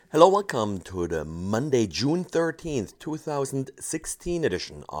Hello, welcome to the Monday, June 13th, 2016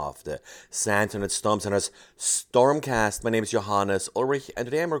 edition of the SANS Internet Storm Center's StormCast. My name is Johannes Ulrich, and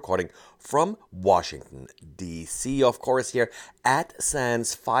today I'm recording from Washington, D.C. Of course, here at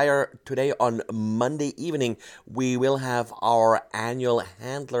SANS Fire. Today on Monday evening, we will have our annual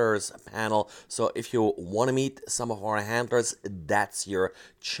handlers panel. So if you want to meet some of our handlers, that's your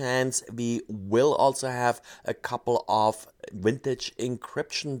chance. We will also have a couple of vintage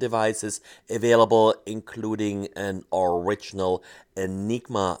encryption devices available, including an original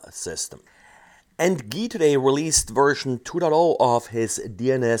Enigma system. And Guy today released version 2.0 of his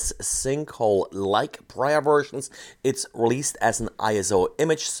DNS sinkhole. Like prior versions, it's released as an ISO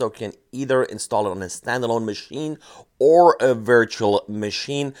image, so you can either install it on a standalone machine or a virtual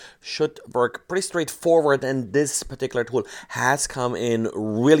machine. Should work pretty straightforward, and this particular tool has come in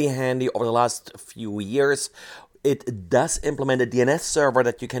really handy over the last few years. It does implement a DNS server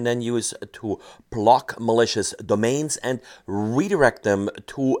that you can then use to block malicious domains and redirect them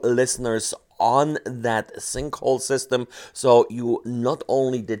to listeners on that sinkhole system. So you not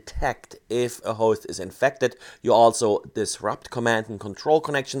only detect if a host is infected, you also disrupt command and control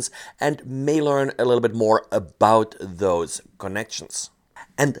connections and may learn a little bit more about those connections.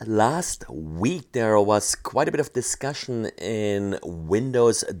 And last week there was quite a bit of discussion in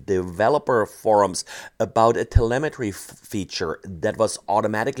Windows developer forums about a telemetry feature that was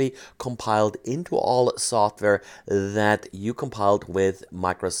automatically compiled into all software that you compiled with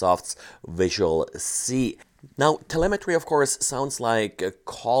Microsoft's Visual C. Now, telemetry, of course, sounds like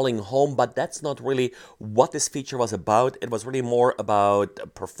calling home, but that's not really what this feature was about. It was really more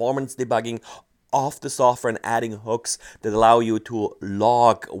about performance debugging of the software and adding hooks that allow you to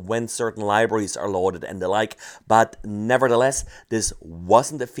log when certain libraries are loaded and the like. But nevertheless, this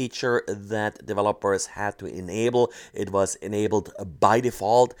wasn't a feature that developers had to enable. It was enabled by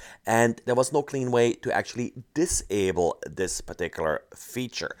default, and there was no clean way to actually disable this particular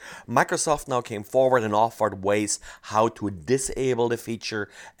feature. Microsoft now came forward and offered ways how to disable the feature,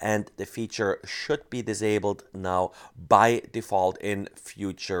 and the feature should be disabled now by default in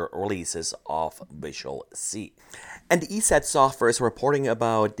future releases of Visual C. And ESET Software is reporting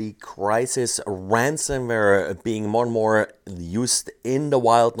about the Crisis ransomware being more and more used in the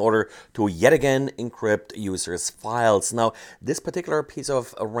wild in order to yet again encrypt users' files. Now, this particular piece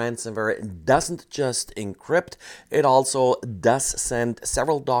of ransomware doesn't just encrypt, it also does send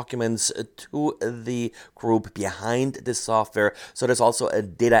several documents to the group behind the software. So there's also a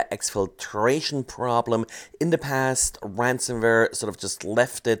data exfiltration problem. In the past, ransomware sort of just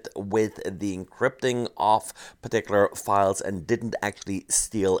left it with the encrypting of particular files and didn't actually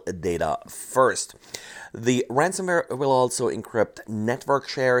steal data first. The ransomware will also encrypt network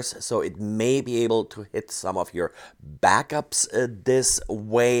shares, so it may be able to hit some of your backups this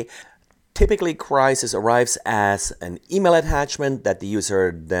way. Typically, Crisis arrives as an email attachment that the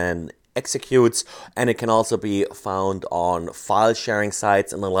user then executes, and it can also be found on file sharing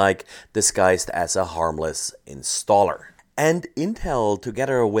sites and the like, disguised as a harmless installer. And Intel,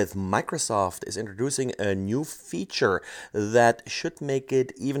 together with Microsoft, is introducing a new feature that should make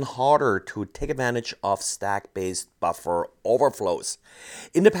it even harder to take advantage of stack-based buffer overflows.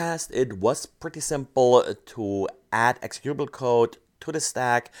 In the past, it was pretty simple to add executable code to the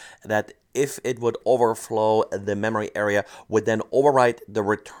stack that, if it would overflow the memory area, would then overwrite the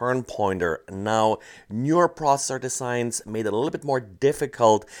return pointer. Now, newer processor designs made it a little bit more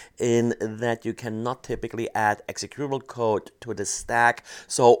difficult in that you cannot typically add executable code to the stack.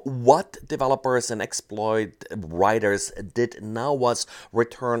 So what developers and exploit writers did now was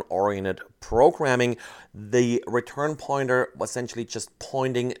return-oriented programming. The return pointer was essentially just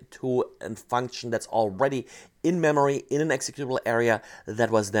pointing to a function that's already in memory in an executable area that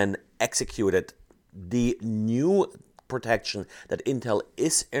was then executed. The new protection that Intel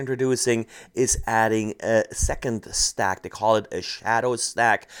is introducing is adding a second stack. They call it a shadow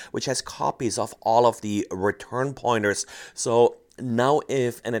stack, which has copies of all of the return pointers. So now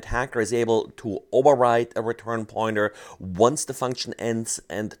if an attacker is able to overwrite a return pointer once the function ends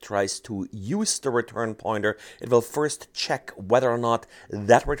and tries to use the return pointer, it will first check whether or not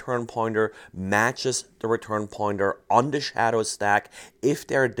that return pointer matches the return pointer on the shadow stack. If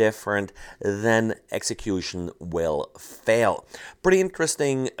they're different, then execution will fail. Pretty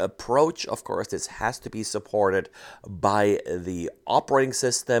interesting approach. Of course, this has to be supported by the operating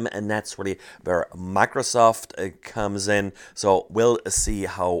system, and that's really where Microsoft comes in. So we'll see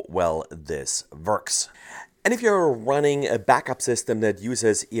how well this works. And if you're running a backup system that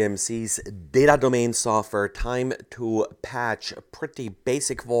uses EMC's data domain software, time to patch a pretty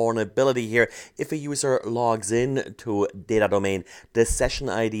basic vulnerability here. If a user logs in to data domain, the session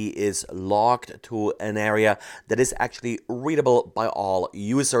ID is logged to an area that is actually readable by all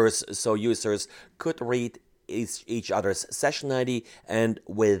users. So users could read each other's session ID, and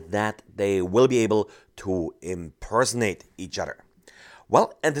with that, they will be able to impersonate each other.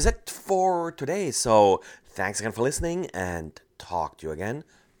 Well, and that's it for today. So thanks again for listening, and talk to you again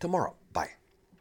tomorrow.